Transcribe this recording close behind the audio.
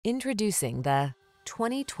Introducing the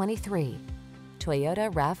 2023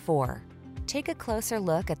 Toyota RAV4. Take a closer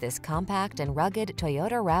look at this compact and rugged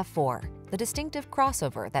Toyota RAV4, the distinctive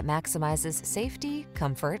crossover that maximizes safety,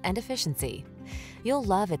 comfort, and efficiency. You'll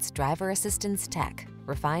love its driver assistance tech,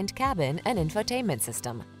 refined cabin, and infotainment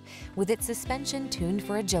system. With its suspension tuned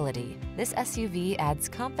for agility, this SUV adds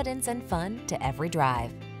confidence and fun to every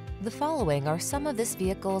drive. The following are some of this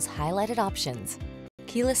vehicle's highlighted options: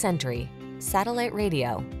 keyless entry, satellite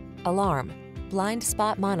radio, alarm, blind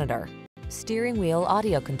spot monitor, steering wheel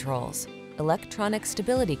audio controls, electronic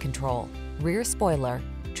stability control, rear spoiler,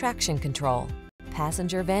 traction control,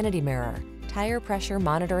 passenger vanity mirror, tire pressure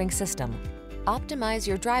monitoring system. Optimize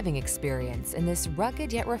your driving experience in this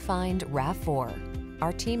rugged yet refined RAV4.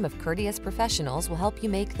 Our team of courteous professionals will help you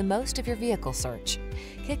make the most of your vehicle search.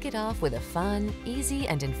 Kick it off with a fun, easy,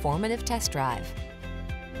 and informative test drive.